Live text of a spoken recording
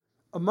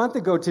A month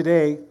ago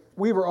today,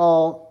 we were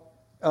all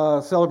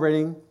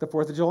celebrating the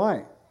 4th of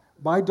July.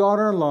 My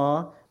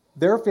daughter-in-law,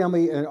 their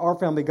family and our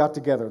family got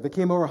together. They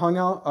came over, hung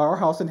out at our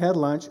house and had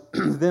lunch.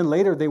 Then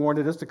later they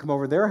wanted us to come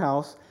over to their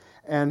house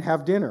and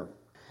have dinner.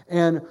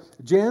 And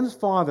Jen's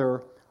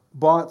father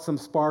bought some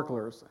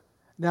sparklers.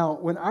 Now,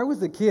 when I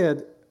was a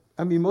kid,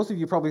 most of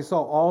you probably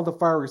saw all the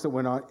fireworks that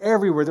went on.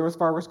 Everywhere there was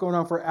fireworks going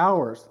on for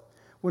hours.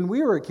 When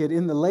we were a kid,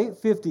 in the late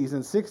 50s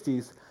and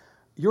 60s,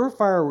 your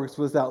fireworks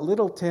was that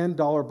little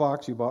 $10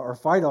 box you bought, or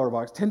 $5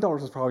 box.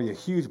 $10 was probably a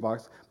huge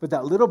box, but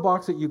that little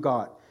box that you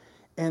got.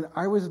 And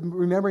I was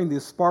remembering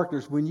these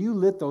sparklers. When you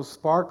lit those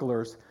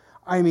sparklers,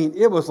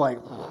 it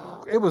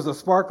was a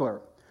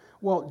sparkler.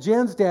 Well,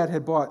 Jen's dad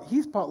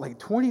he's bought like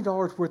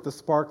 $20 worth of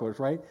sparklers,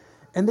 right?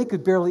 And they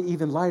could barely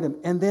even light them.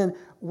 And then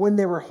when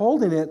they were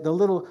holding it, the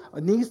little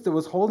niece that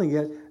was holding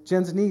it,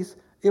 Jen's niece,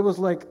 it was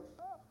like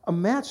a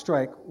match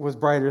strike was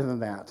brighter than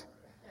that,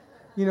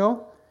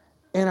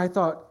 And I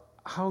thought,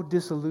 how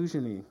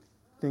disillusioning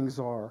things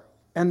are.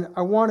 And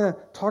I want to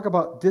talk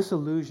about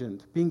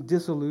disillusioned, being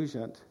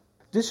disillusioned.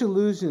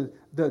 Disillusioned,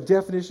 the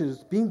definition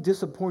is being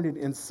disappointed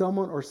in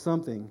someone or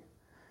something,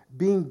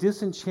 being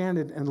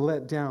disenchanted and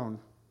let down.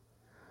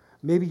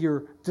 Maybe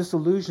you're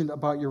disillusioned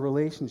about your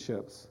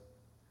relationships.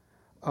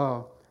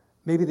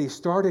 Maybe they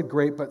started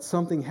great, but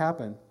something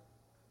happened.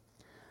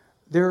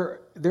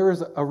 There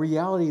is a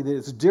reality that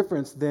is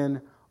different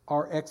than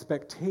our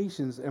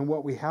expectations and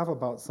what we have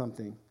about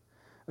something.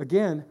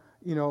 Again,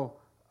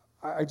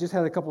 I just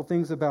had a couple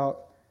things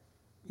about,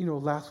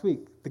 last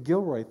week, the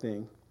Gilroy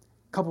thing.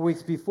 A couple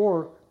weeks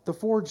before, the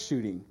Ford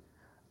shooting.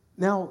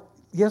 Now,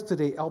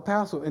 yesterday, El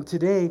Paso, and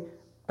today,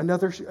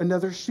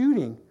 another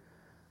shooting.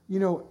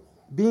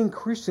 Being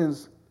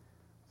Christians,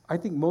 I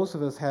think most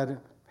of us had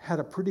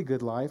a pretty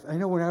good life. I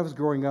know when I was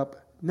growing up,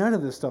 none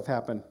of this stuff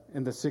happened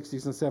in the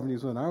 60s and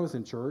 70s when I was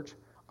in church.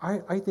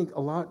 I think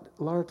a lot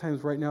of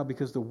times right now,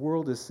 because the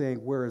world is saying,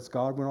 where is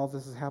God when all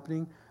this is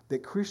happening,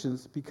 that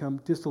Christians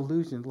become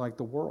disillusioned like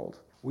the world.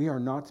 We are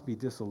not to be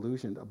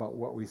disillusioned about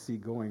what we see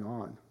going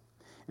on.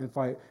 In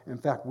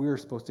fact, we are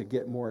supposed to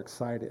get more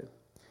excited.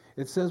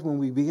 It says when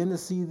we begin to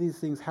see these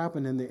things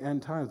happen in the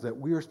end times that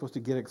we are supposed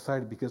to get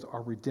excited because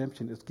our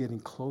redemption is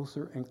getting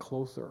closer and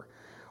closer.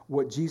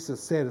 What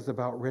Jesus said is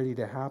about ready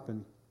to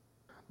happen.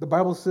 The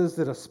Bible says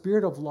that a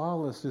spirit of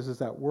lawlessness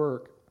is at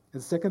work.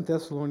 In 2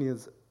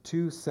 Thessalonians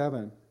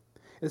 2:7,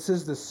 it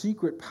says the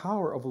secret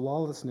power of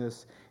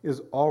lawlessness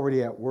is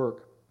already at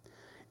work.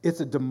 It's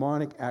a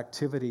demonic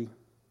activity.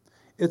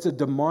 It's a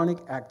demonic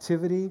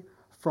activity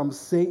from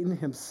Satan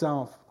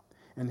himself.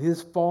 And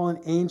his fallen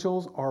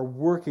angels are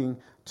working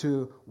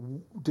to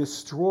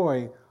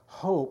destroy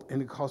hope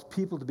and cause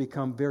people to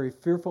become very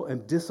fearful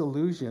and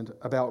disillusioned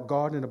about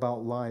God and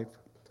about life.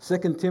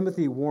 2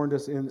 Timothy warned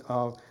us in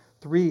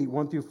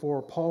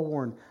 3:1-4. Paul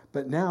warned,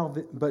 but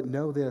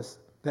know this,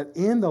 that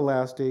in the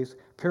last days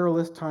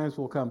perilous times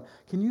will come.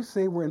 Can you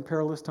say we're in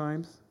perilous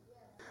times?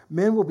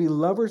 Men will be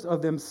lovers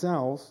of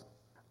themselves.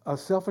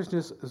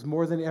 Selfishness is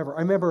more than ever. I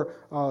remember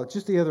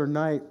just the other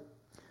night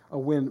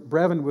when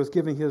Brevin was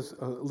giving his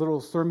little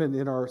sermon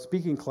in our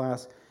speaking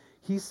class,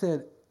 he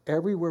said,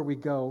 everywhere we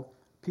go,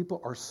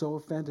 people are so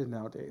offended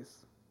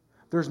nowadays.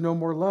 There's no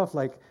more love,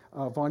 like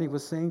Vonnie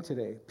was saying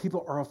today.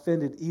 People are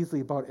offended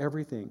easily about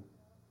everything.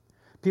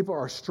 People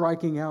are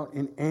striking out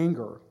in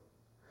anger.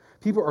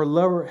 People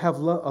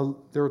are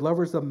they're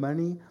lovers of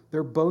money.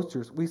 They're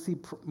boasters. We see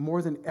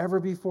more than ever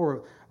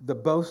before the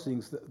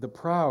boastings, the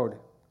proud.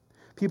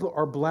 People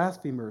are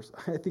blasphemers.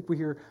 I think we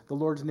hear the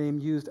Lord's name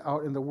used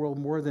out in the world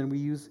more than we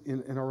use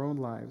in our own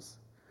lives.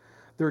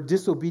 They're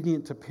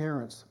disobedient to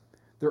parents.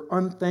 They're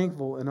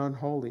unthankful and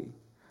unholy.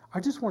 I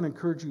just want to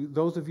encourage you,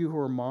 those of you who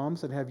are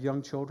moms that have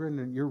young children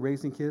and you're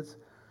raising kids,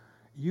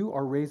 you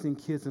are raising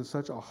kids in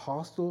such a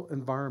hostile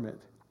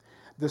environment.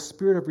 The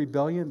spirit of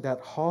rebellion, that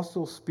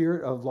hostile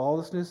spirit of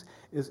lawlessness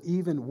is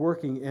even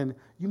working, and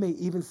you may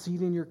even see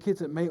it in your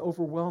kids. It may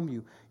overwhelm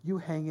you. You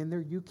hang in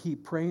there. You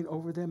keep praying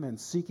over them and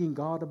seeking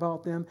God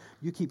about them.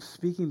 You keep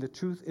speaking the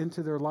truth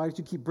into their lives.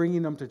 You keep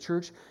bringing them to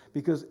church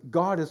because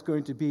God is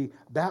going to be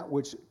that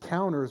which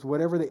counters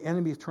whatever the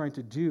enemy is trying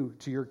to do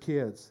to your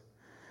kids.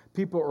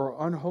 People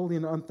are unholy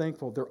and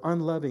unthankful. They're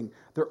unloving.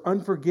 They're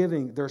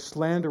unforgiving. They're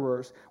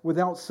slanderers.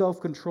 Without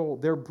self-control.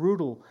 They're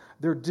brutal.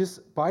 They're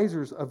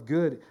despisers of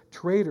good.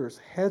 Traitors.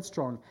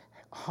 Headstrong.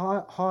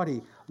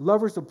 Haughty.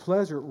 Lovers of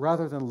pleasure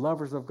rather than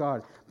lovers of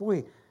God.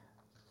 Boy,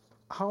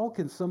 how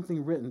can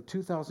something written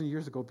 2,000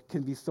 years ago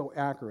can be so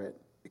accurate?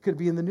 It could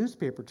be in the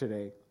newspaper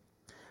today.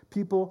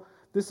 People,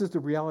 this is the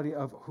reality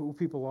of who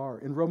people are.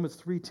 In Romans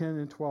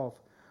 3:10 and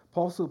 12,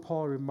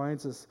 Paul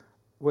reminds us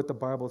what the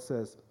Bible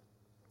says.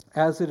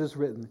 As it is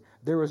written,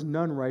 there is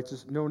none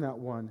righteous, no, not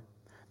one.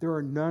 There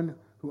are none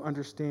who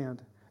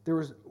understand. There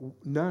is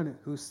none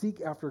who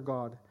seek after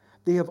God.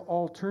 They have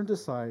all turned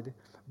aside.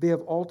 They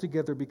have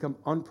altogether become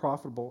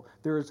unprofitable.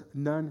 There is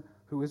none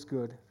who is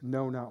good,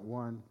 no, not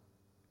one.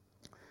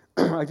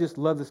 I just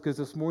love this because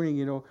this morning,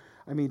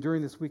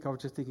 during this week, I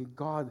was just thinking,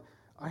 God,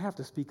 I have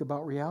to speak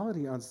about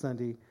reality on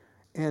Sunday.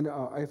 And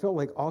I felt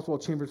like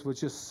Oswald Chambers was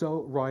just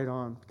so right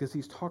on because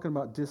he's talking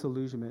about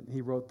disillusionment.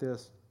 He wrote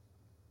this: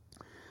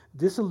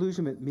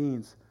 disillusionment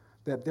means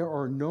that there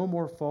are no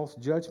more false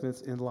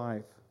judgments in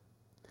life.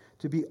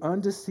 To be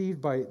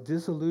undeceived by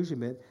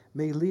disillusionment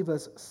may leave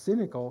us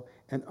cynical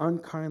and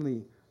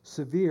unkindly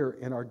severe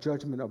in our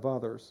judgment of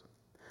others.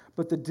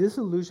 But the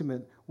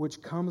disillusionment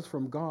which comes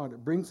from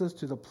God brings us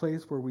to the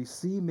place where we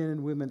see men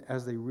and women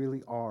as they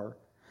really are.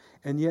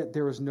 And yet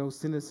there is no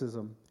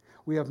cynicism.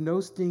 We have no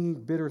stinging,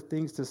 bitter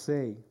things to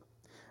say.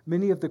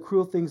 Many of the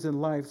cruel things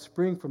in life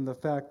spring from the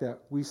fact that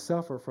we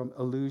suffer from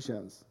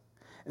illusions.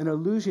 An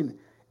illusion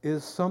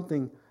is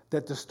something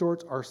that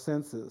distorts our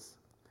senses.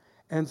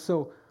 And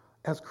so,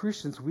 as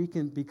Christians, we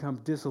can become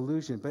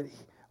disillusioned.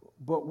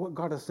 But what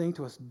God is saying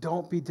to us,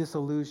 don't be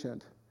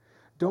disillusioned.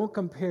 Don't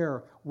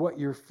compare what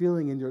you're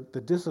feeling and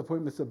the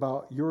disappointments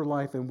about your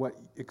life and what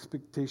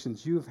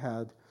expectations you've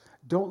had.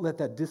 Don't let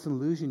that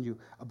disillusion you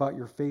about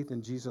your faith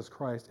in Jesus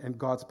Christ and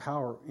God's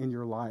power in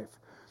your life.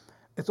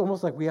 It's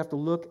almost like we have to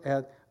look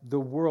at the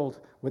world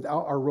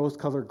without our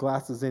rose-colored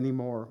glasses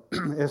anymore,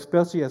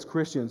 especially as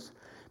Christians.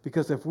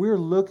 Because if we're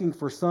looking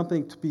for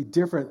something to be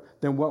different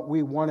than what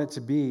we want it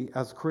to be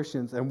as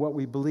Christians and what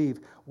we believe,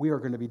 we are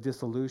going to be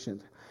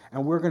disillusioned.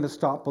 And we're going to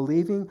stop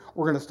believing.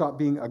 We're going to stop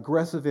being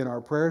aggressive in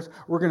our prayers.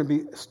 We're going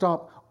to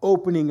stop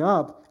opening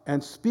up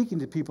and speaking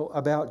to people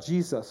about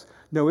Jesus.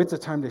 No, it's a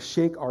time to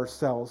shake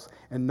ourselves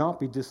and not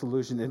be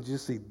disillusioned and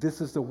just say, this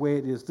is the way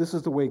it is. This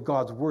is the way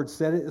God's word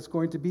said it is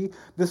going to be.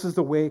 This is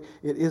the way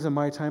it is in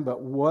my time.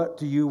 But what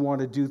do you want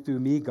to do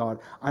through me, God?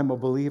 I'm a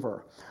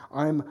believer.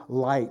 I'm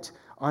light.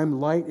 I'm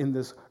light in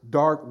this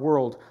dark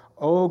world.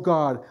 Oh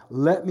God,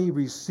 let me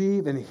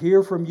receive and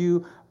hear from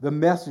you the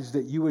message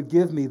that you would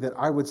give me, that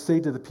I would say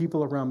to the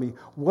people around me.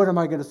 What am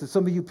I going to say?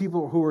 Some of you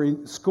people who are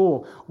in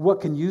school,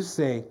 what can you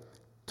say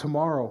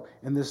tomorrow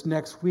and this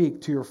next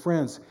week to your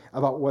friends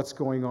about what's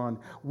going on?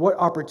 What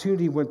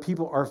opportunity, when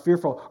people are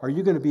fearful, are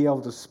you going to be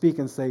able to speak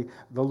and say,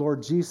 the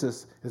Lord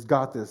Jesus has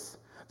got this,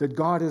 that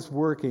God is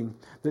working,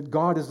 that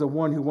God is the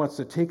one who wants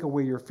to take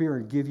away your fear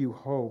and give you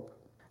hope?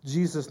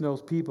 Jesus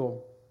knows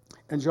people.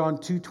 And John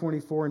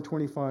 2:24 and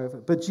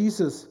 25. But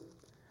Jesus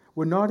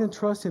would not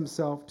entrust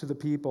himself to the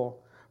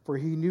people, for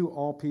he knew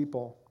all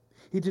people.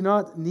 He did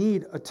not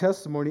need a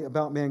testimony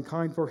about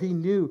mankind, for he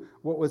knew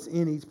what was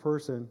in each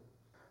person.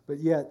 But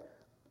yet,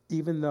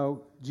 even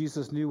though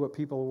Jesus knew what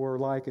people were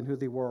like and who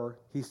they were,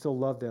 he still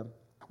loved them.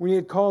 When he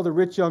had called the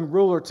rich young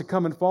ruler to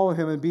come and follow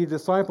him and be a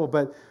disciple,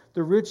 but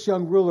the rich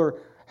young ruler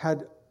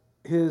had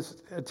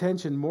his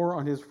attention more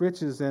on his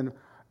riches and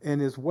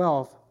his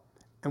wealth,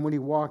 and when he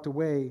walked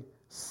away,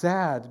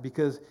 sad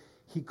because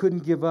he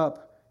couldn't give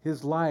up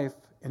his life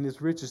and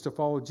his riches to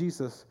follow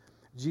Jesus,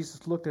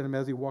 Jesus looked at him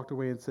as he walked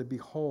away and said,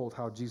 behold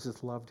how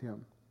Jesus loved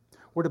him.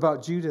 What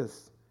about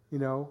Judas?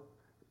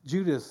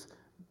 Judas,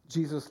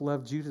 Jesus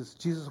loved Judas.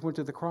 Jesus went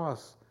to the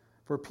cross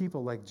for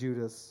people like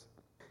Judas.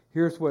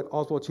 Here's what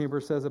Oswald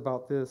Chambers says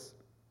about this.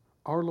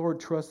 Our Lord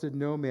trusted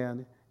no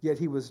man, yet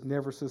he was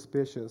never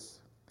suspicious,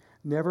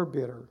 never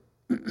bitter.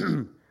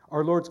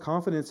 Our Lord's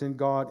confidence in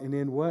God and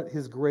in what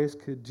his grace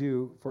could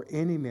do for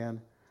any man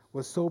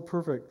was so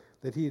perfect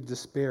that he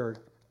despaired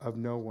of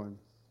no one.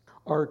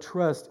 Our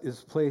trust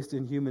is placed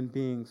in human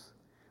beings.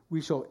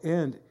 We shall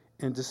end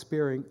in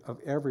despairing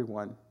of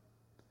everyone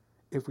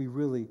if we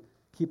really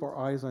keep our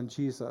eyes on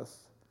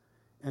Jesus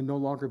and no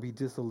longer be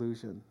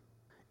disillusioned.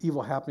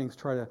 Evil happenings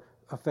try to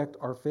affect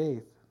our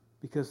faith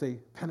because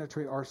they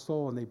penetrate our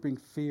soul and they bring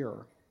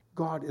fear.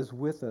 God is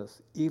with us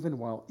even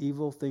while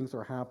evil things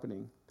are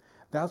happening.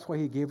 That's why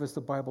he gave us the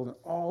Bible and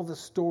all the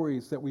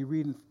stories that we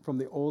read from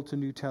the Old to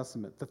New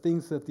Testament, the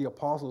things that the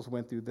apostles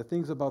went through, the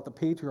things about the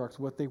patriarchs,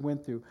 what they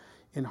went through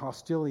in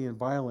hostility and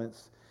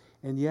violence.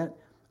 And yet,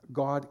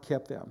 God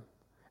kept them.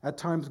 At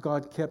times,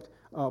 God kept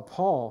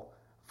Paul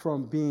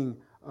from being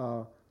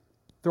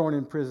thrown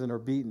in prison or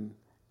beaten.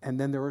 And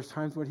then there were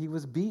times when he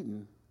was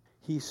beaten.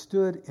 He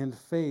stood in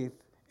faith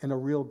in a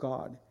real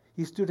God.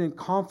 He stood in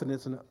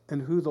confidence in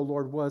who the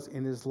Lord was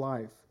in his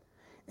life.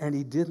 And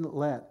he didn't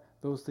let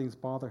those things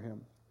bother him.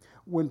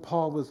 When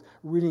Paul was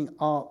reading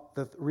off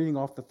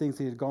the things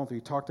he had gone through,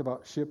 he talked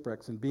about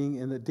shipwrecks and being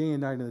in the day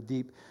and night in the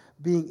deep,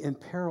 being in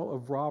peril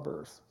of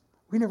robbers.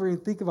 We never even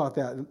think about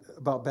that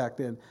about back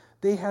then.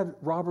 They had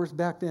robbers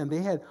back then.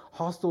 They had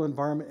hostile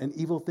environment and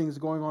evil things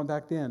going on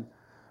back then.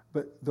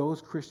 But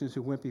those Christians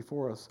who went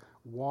before us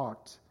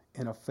walked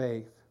in a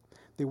faith.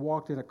 They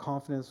walked in a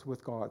confidence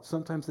with God.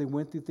 Sometimes they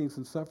went through things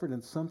and suffered,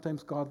 and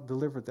sometimes God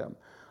delivered them.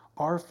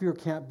 Our fear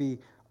can't be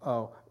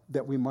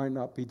that we might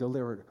not be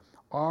delivered.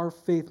 Our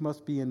faith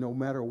must be in no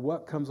matter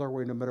what comes our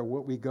way, no matter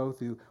what we go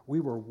through, we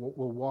will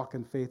walk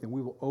in faith and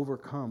we will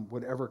overcome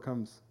whatever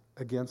comes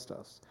against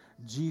us.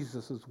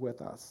 Jesus is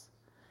with us.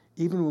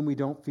 Even when we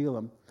don't feel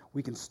him,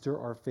 we can stir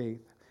our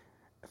faith.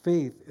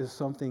 Faith is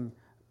something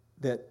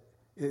that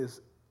is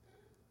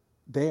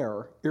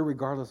there,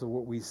 irregardless of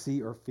what we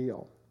see or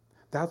feel.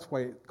 That's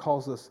why it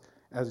calls us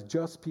as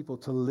just people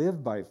to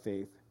live by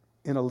faith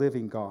in a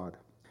living God.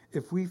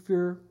 If we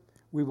fear,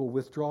 we will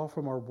withdraw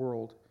from our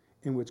world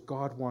in which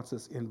God wants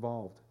us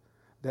involved,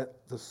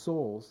 that the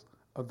souls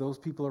of those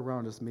people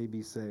around us may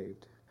be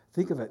saved.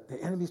 Think of it.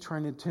 The enemy's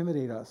trying to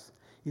intimidate us.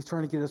 He's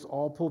trying to get us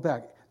all pulled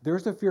back.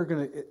 There's a fear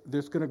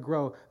that's going to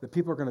grow that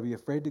people are going to be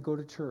afraid to go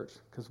to church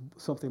because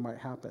something might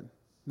happen.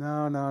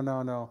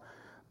 No.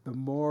 The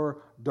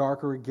more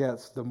darker it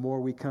gets, the more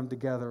we come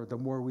together, the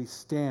more we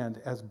stand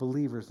as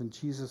believers in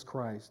Jesus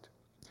Christ.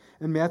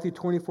 In Matthew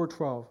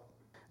 24:12,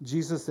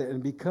 Jesus said,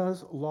 "And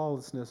because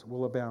lawlessness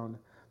will abound,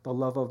 the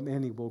love of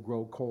many will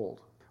grow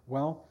cold."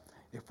 Well,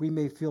 if we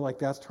may feel like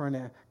that's trying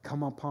to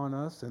come upon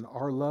us and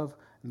our love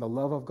and the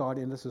love of God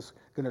in us is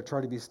going to try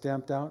to be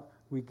stamped out,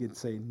 we can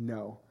say,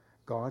 "No,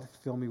 God,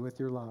 fill me with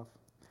your love.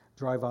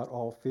 Drive out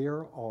all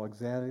fear, all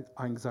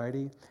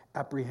anxiety,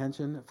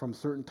 apprehension from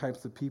certain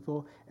types of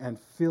people, and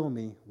fill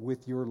me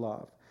with your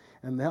love.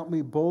 And help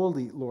me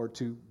boldly, Lord,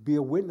 to be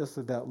a witness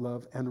of that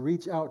love and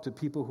reach out to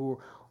people who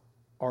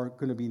are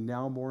going to be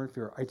now more in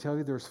fear." I tell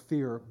you, there's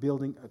fear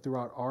building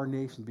throughout our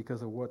nation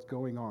because of what's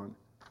going on.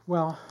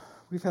 Well,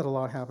 we've had a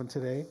lot happen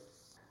today.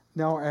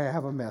 Now I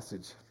have a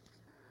message.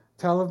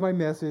 Title of my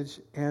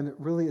message, and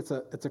really it's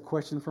a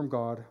question from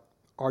God.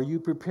 Are you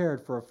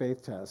prepared for a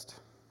faith test?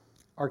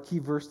 Our key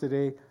verse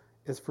today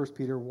is 1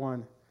 Peter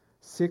 1,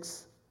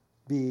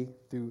 6b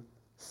through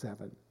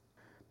 7.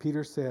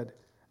 Peter said,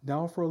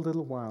 "Now for a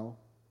little while,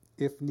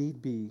 if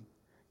need be,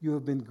 you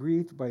have been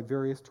grieved by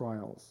various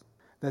trials,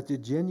 that the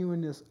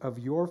genuineness of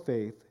your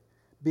faith,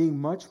 being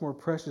much more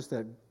precious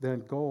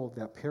than gold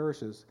that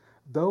perishes,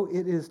 though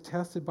it is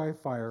tested by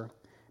fire,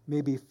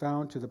 may be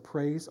found to the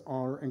praise,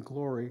 honor, and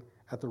glory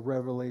at the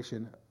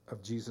revelation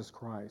of Jesus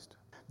Christ."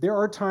 There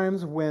are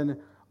times when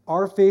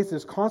our faith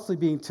is constantly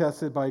being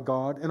tested by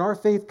God, and our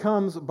faith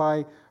comes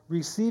by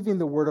receiving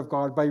the Word of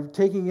God, by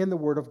taking in the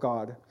Word of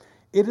God.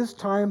 It is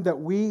time that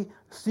we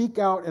seek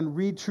out and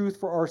read truth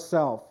for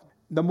ourselves.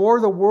 The more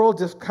the world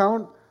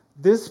discount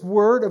this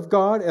Word of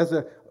God as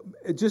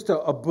just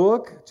a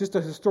book, just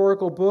a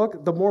historical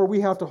book, the more we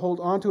have to hold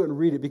on to it and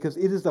read it, because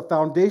it is the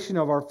foundation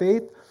of our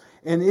faith,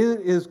 and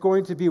it is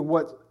going to be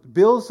what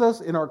builds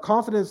us in our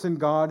confidence in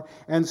God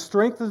and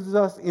strengthens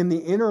us in the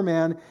inner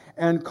man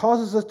and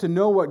causes us to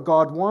know what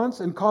God wants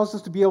and causes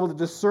us to be able to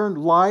discern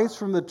lies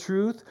from the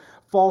truth,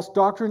 false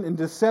doctrine and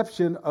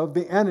deception of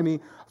the enemy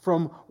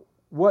from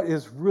what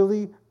is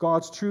really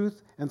God's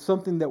truth and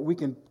something that we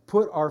can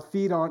put our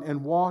feet on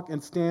and walk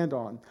and stand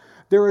on.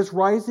 There is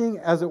rising,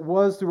 as it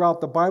was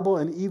throughout the Bible,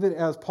 and even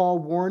as Paul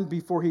warned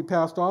before he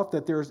passed off,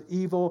 that there's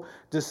evil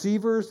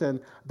deceivers and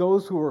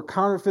those who will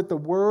counterfeit the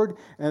word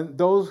and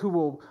those who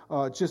will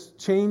just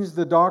change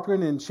the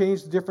doctrine and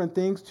change different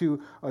things to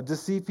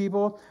deceive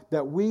people,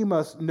 that we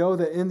must know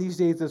that in these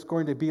days it's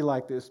going to be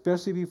like this,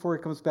 especially before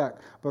he comes back.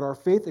 But our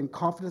faith and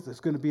confidence is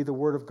going to be the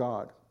Word of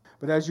God.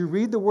 But as you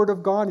read the Word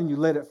of God and you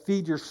let it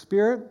feed your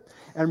spirit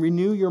and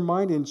renew your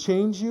mind and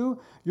change you,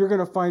 you're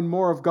going to find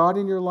more of God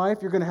in your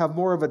life. You're going to have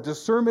more of a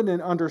discernment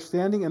and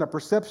understanding and a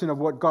perception of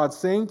what God's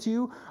saying to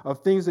you, of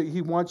things that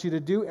He wants you to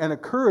do, and a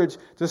courage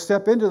to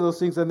step into those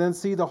things and then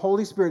see the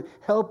Holy Spirit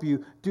help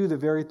you do the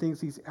very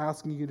things He's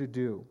asking you to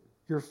do.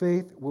 Your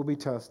faith will be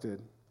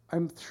tested.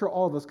 I'm sure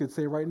all of us could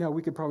say right now,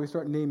 we could probably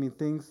start naming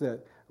things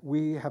that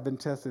we have been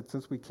tested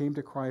since we came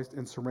to Christ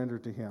and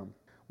surrendered to Him.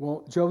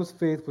 Well, Job's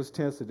faith was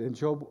tested. In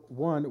Job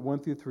 1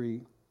 through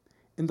 3,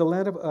 "In the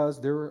land of Uz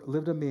there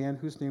lived a man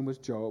whose name was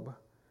Job.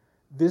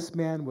 This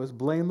man was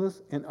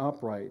blameless and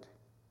upright.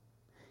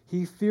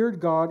 He feared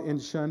God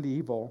and shunned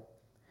evil.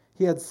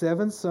 He had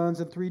 7 sons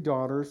and 3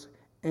 daughters,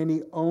 and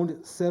he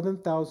owned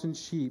 7,000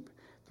 sheep,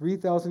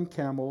 3,000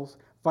 camels,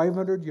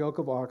 500 yoke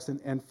of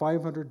oxen, and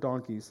 500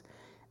 donkeys,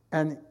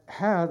 and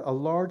had a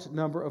large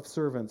number of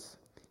servants.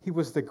 He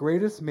was the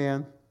greatest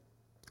man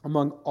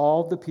among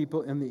all the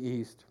people in the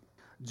East."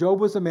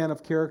 Job was a man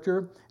of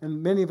character,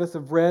 and many of us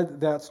have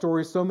read that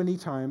story so many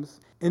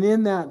times. And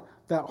in that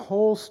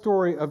whole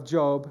story of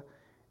Job,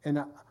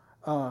 and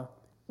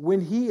when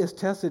he is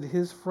tested,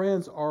 his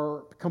friends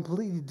are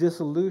completely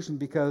disillusioned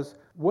because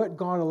what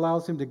God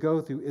allows him to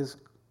go through is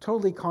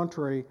totally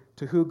contrary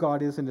to who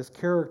God is in His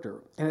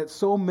character. And it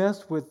so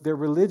messed with their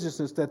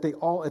religiousness that they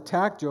all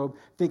attacked Job,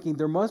 thinking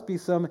there must be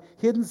some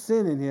hidden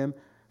sin in him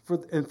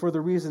for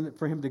the reason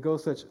for him to go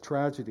such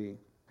tragedy.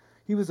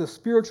 He was a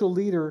spiritual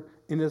leader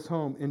in his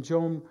home. In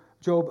Job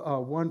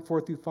 1,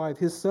 4 through 5,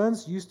 his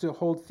sons used to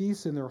hold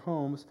feasts in their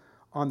homes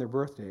on their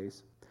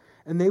birthdays,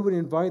 and they would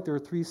invite their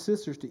 3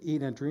 sisters to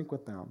eat and drink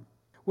with them.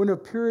 When a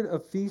period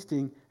of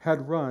feasting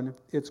had run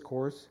its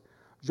course,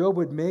 Job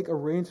would make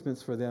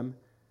arrangements for them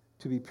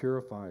to be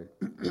purified.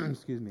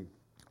 Excuse me.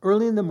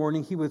 Early in the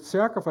morning, he would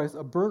sacrifice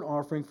a burnt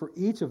offering for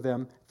each of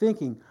them,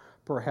 thinking,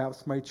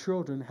 "Perhaps my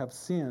children have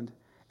sinned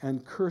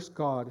and cursed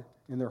God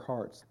in their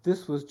hearts."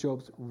 This was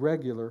Job's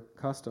regular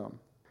custom.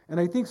 And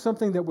I think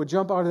something that would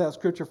jump out of that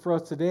scripture for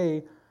us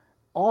today,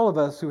 all of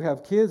us who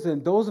have kids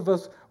and those of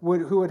us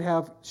who would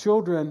have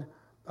children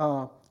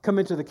come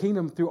into the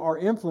kingdom through our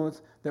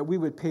influence, that we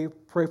would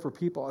pray for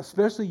people,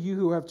 especially you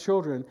who have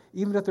children,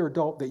 even if they're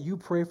adult, that you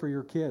pray for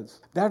your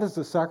kids. That is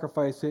the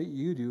sacrifice that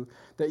you do,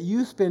 that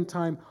you spend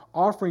time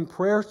offering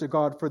prayers to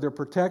God for their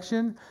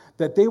protection,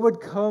 that they would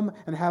come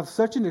and have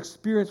such an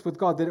experience with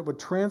God that it would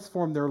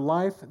transform their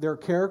life, their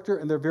character,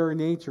 and their very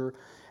nature,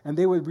 and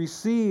they would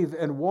receive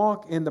and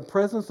walk in the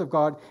presence of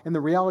God in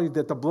the reality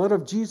that the blood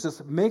of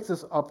Jesus makes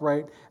us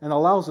upright and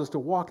allows us to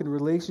walk in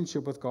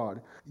relationship with God.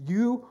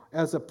 You,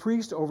 as a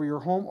priest over your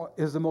home,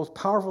 is the most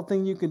powerful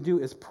thing you can do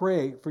is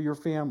pray for your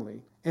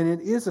family. And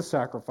it is a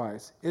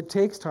sacrifice. It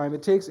takes time,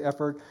 it takes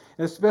effort,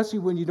 and especially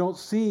when you don't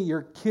see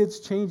your kids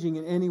changing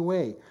in any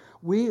way.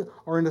 We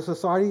are in a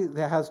society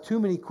that has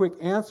too many quick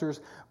answers,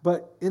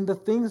 but in the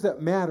things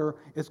that matter,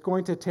 it's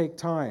going to take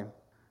time.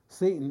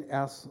 Satan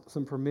asks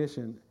some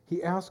permission.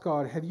 He asked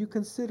God, have you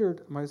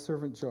considered my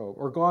servant Job?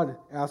 Or God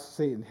asked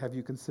Satan, have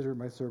you considered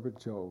my servant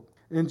Job?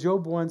 In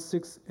Job 1,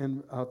 6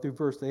 and through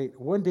verse 8,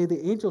 one day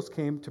the angels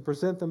came to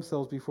present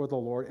themselves before the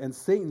Lord, and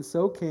Satan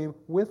so came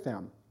with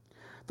them.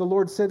 The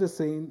Lord said to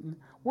Satan,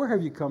 where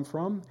have you come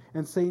from?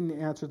 And Satan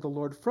answered the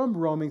Lord, from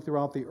roaming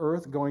throughout the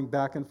earth, going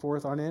back and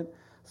forth on it.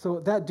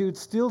 So that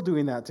dude's still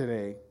doing that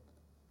today.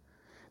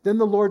 Then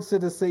the Lord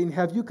said to Satan,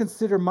 have you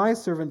considered my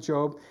servant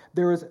Job?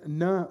 There is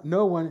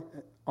no one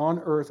on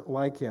earth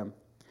like him.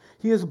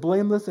 He is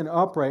blameless and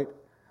upright,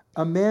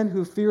 a man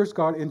who fears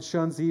God and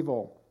shuns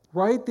evil.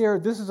 Right there,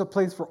 this is a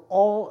place for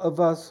all of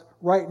us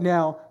right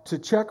now to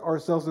check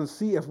ourselves and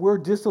see if we're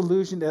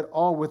disillusioned at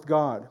all with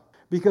God.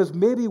 Because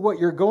maybe what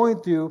you're going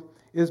through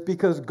is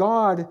because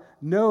God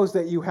knows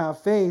that you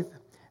have faith,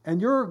 and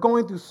you're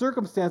going through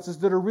circumstances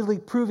that are really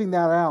proving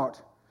that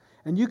out.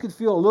 And you could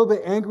feel a little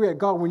bit angry at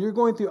God when you're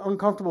going through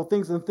uncomfortable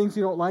things and things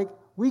you don't like.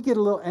 We get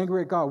a little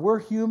angry at God. We're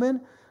human.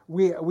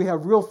 We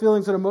have real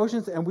feelings and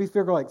emotions, and we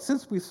figure like,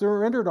 since we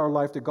surrendered our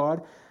life to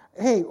God,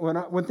 hey,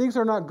 when things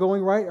are not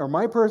going right or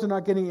my prayers are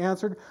not getting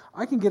answered,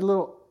 I can get a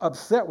little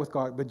upset with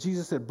God. But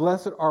Jesus said,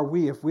 blessed are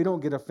we if we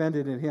don't get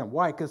offended in him.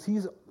 Why? Because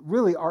he's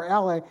really our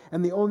ally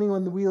and the only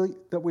one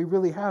that we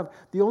really have,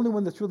 the only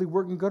one that's really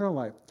working good in our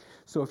life.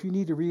 So if you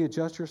need to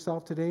readjust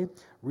yourself today,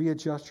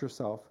 readjust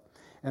yourself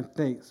and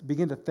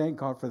begin to thank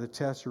God for the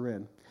test you're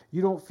in.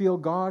 You don't feel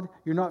God.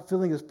 You're not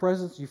feeling his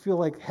presence. You feel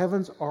like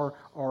heavens are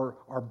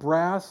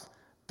brass.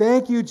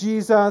 Thank you,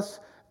 Jesus.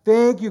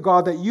 Thank you,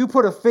 God, that you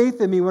put a faith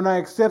in me when I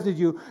accepted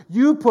you.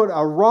 You put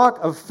a rock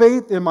of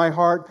faith in my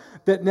heart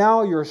that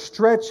now you're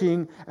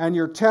stretching and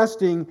you're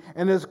testing.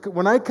 And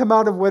when I come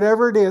out of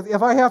whatever it is,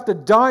 if I have to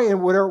die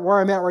in where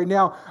I'm at right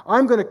now,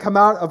 I'm going to come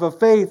out of a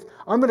faith.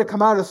 I'm going to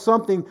come out of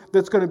something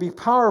that's going to be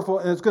powerful,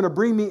 and it's going to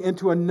bring me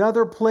into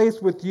another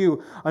place with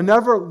you,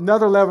 another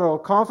level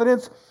of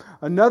confidence,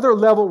 another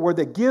level where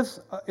the gifts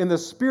in the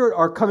Spirit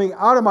are coming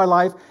out of my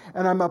life,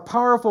 and I'm a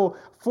powerful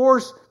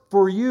force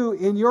for you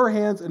in your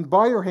hands and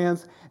by your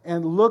hands.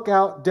 And look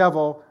out,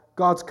 devil,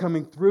 God's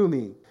coming through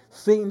me.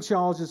 Satan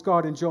challenges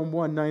God in Job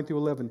 1, 9 through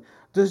 11.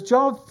 Does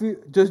Job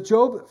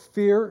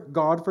fear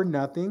God for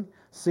nothing?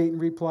 Satan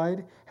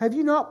replied, have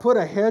you not put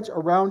a hedge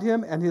around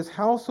him and his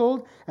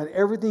household and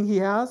everything he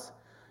has?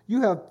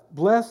 You have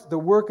blessed the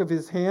work of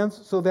his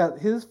hands so that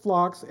his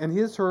flocks and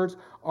his herds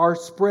are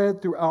spread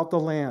throughout the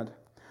land.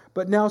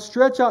 But now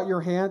stretch out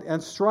your hand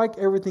and strike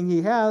everything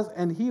he has,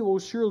 and he will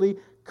surely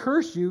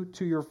curse you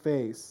to your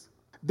face.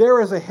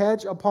 There is a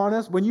hedge upon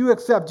us. When you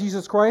accept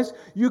Jesus Christ,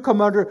 you come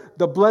under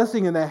the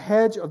blessing and the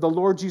hedge of the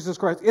Lord Jesus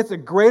Christ. It's a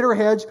greater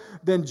hedge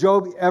than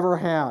Job ever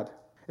had.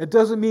 It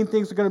doesn't mean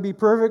things are going to be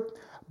perfect,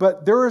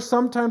 but there are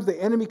sometimes the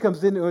enemy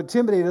comes in to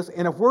intimidate us,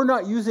 and if we're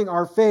not using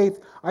our faith,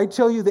 I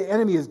tell you the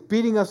enemy is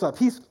beating us up.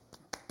 He's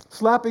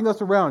slapping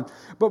us around.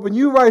 But when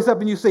you rise up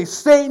and you say,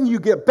 Satan, you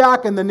get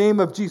back in the name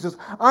of Jesus.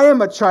 I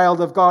am a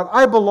child of God.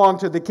 I belong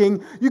to the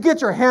King. You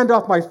get your hand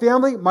off my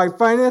family, my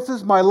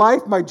finances, my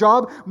life, my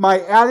job,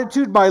 my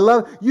attitude, my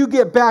love. You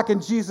get back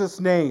in Jesus'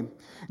 name.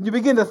 And you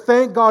begin to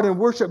thank God and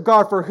worship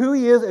God for who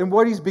he is and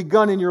what he's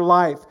begun in your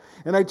life.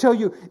 And I tell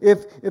you,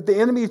 if the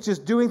enemy is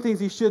just doing things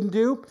he shouldn't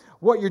do,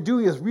 what you're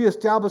doing is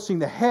reestablishing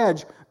the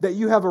hedge that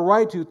you have a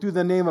right to through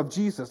the name of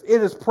Jesus.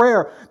 It is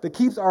prayer that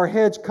keeps our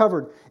hedge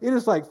covered. It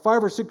is like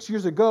 5 or 6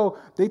 years ago,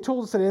 they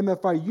told us at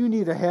MFI, you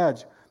need a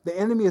hedge. The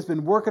enemy has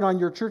been working on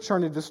your church,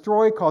 trying to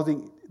destroy,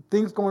 causing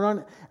things going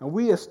on. And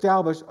we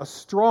established a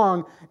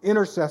strong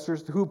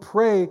intercessors who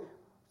pray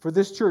for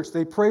this church.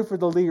 They pray for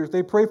the leaders.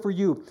 They pray for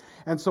you.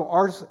 And so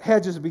our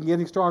hedges have been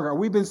getting stronger. And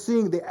we've been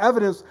seeing the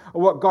evidence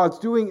of what God's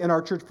doing in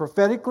our church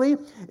prophetically,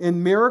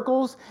 in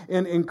miracles,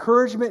 in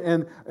encouragement,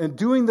 and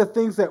doing the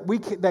things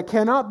that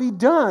cannot be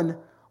done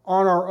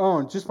on our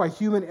own, just by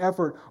human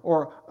effort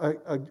or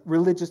a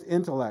religious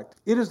intellect.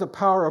 It is the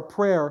power of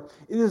prayer.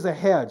 It is a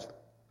hedge.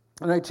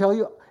 And I tell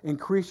you,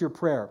 increase your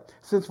prayer.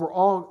 Since we're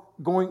all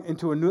going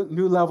into a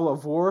new level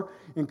of war,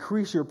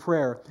 increase your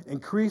prayer.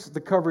 Increase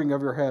the covering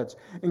of your heads.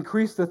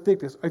 Increase the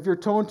thickness. If you're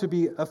prone to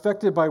be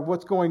affected by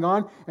what's going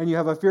on and you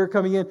have a fear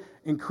coming in,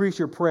 increase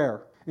your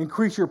prayer.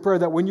 Increase your prayer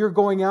that when you're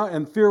going out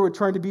and fear would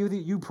try to be with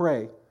you, you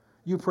pray.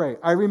 You pray.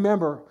 I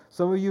remember,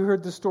 some of you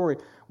heard the story,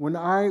 when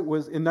I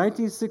was in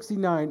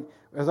 1969,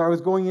 as I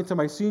was going into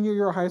my senior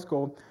year of high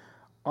school,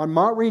 on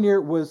Mount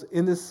Rainier was,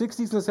 in the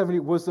 60s and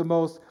 70s, was the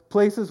most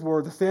places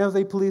where the San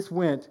Jose police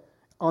went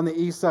on the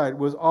east side.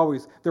 Was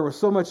always, there was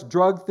so much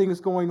drug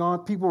things going on.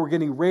 People were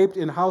getting raped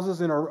in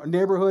houses in our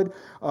neighborhood.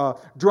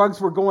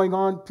 Drugs were going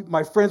on.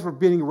 My friends were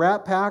being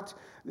rat packed.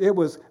 It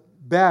was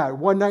bad.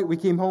 One night we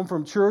came home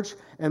from church,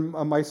 and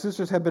my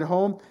sisters had been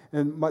home,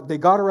 and they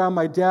got around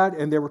my dad,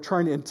 and they were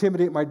trying to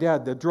intimidate my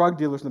dad, the drug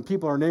dealers and the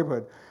people in our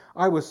neighborhood.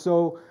 I was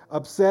so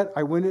upset.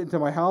 I went into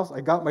my house. I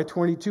got my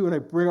 .22, and I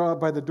bring it out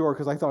by the door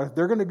because I thought, if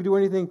they're going to do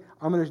anything,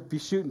 I'm going to be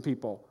shooting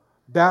people.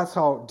 That's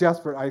how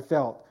desperate I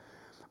felt.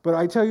 But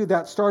I tell you,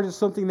 that started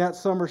something that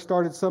summer,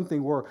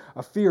 where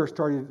a fear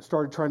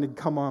started trying to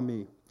come on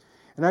me.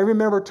 And I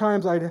remember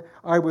times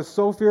I was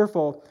so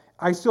fearful,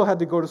 I still had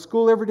to go to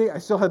school every day. I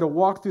still had to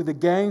walk through the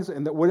gangs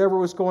and whatever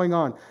was going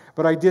on.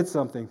 But I did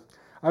something.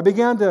 I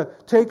began to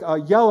take a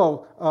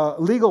yellow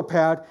legal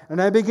pad,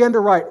 and I began to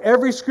write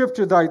every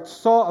scripture that I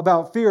saw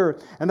about fear,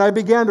 and I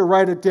began to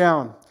write it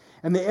down.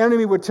 And the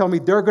enemy would tell me,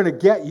 they're going to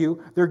get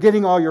you. They're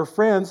getting all your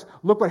friends.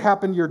 Look what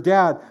happened to your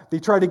dad. They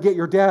tried to get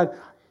your dad.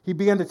 He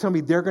began to tell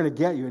me, they're going to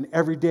get you. And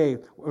every day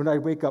when I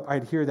wake up,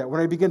 I'd hear that.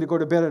 When I begin to go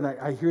to bed at night,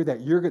 I hear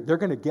that. They're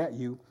going to get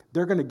you.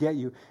 They're going to get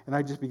you. And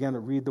I just began to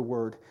read the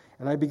word.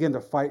 And I began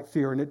to fight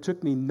fear. And it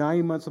took me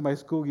 9 months of my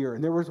school year.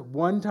 And there was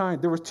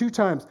 2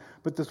 times,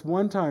 but this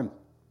one time,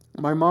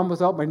 my mom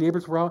was out, my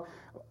neighbors were out,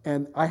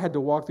 and I had to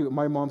walk through it.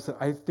 My mom said,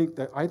 I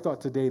thought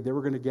today they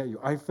were going to get you.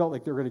 I felt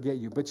like they were going to get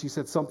you. But she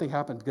said something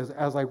happened, because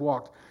as I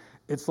walked,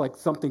 it's like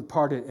something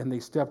parted and they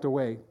stepped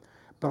away.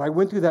 But I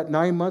went through that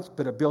 9 months,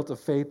 but it built a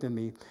faith in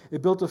me.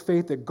 It built a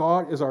faith that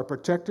God is our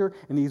protector,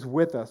 and He's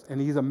with us, and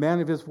He's a man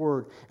of His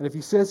word. And if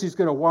He says He's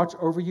going to watch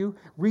over you,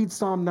 read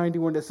Psalm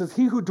 91. It says,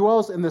 he who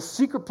dwells in the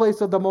secret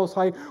place of the Most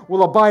High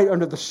will abide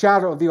under the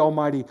shadow of the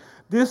Almighty.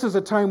 This is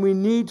a time we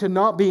need to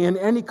not be in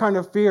any kind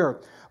of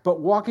fear. But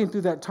walking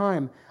through that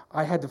time,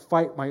 I had to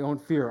fight my own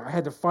fear. I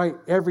had to fight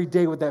every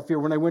day with that fear.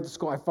 When I went to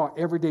school, I fought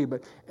every day,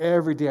 but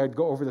every day I'd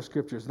go over the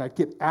scriptures, and I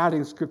kept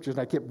adding scriptures,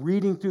 and I kept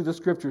reading through the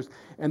scriptures,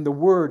 and the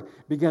word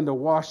began to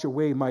wash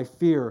away my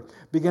fear,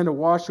 began to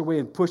wash away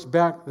and push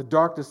back the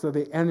darkness of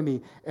the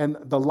enemy and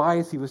the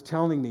lies he was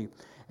telling me.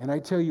 And I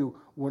tell you,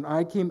 when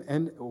I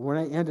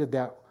ended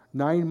that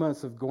 9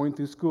 months of going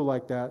through school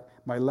like that,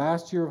 my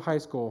last year of high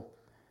school,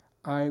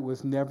 I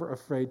was never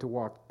afraid to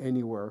walk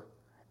anywhere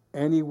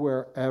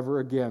ever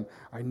again.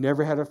 I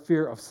never had a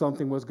fear of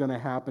something was going to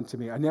happen to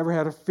me. I never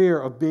had a fear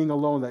of being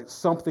alone, that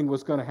something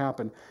was going to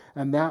happen.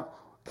 And that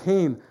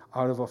came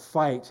out of a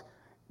fight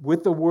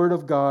with the Word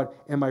of God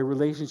and my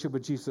relationship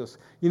with Jesus.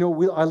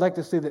 I like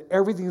to say that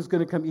everything is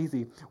going to come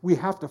easy. We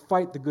have to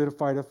fight the good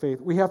fight of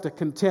faith. We have to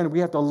contend. We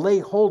have to lay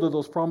hold of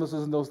those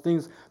promises and those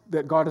things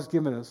that God has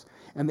given us.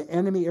 And the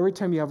enemy, every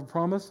time you have a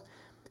promise,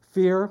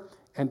 fear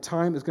and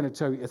time is going to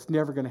tell you it's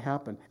never going to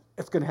happen.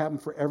 It's going to happen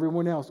for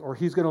everyone else, or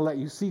he's going to let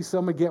you see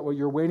someone get what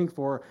you're waiting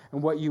for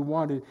and what you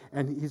wanted,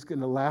 and he's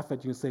going to laugh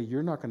at you and say,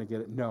 you're not going to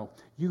get it. No,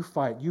 you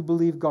fight. You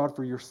believe God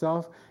for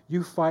yourself.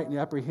 You fight and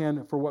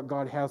apprehend for what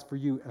God has for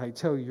you, and I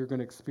tell you, you're going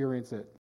to experience it.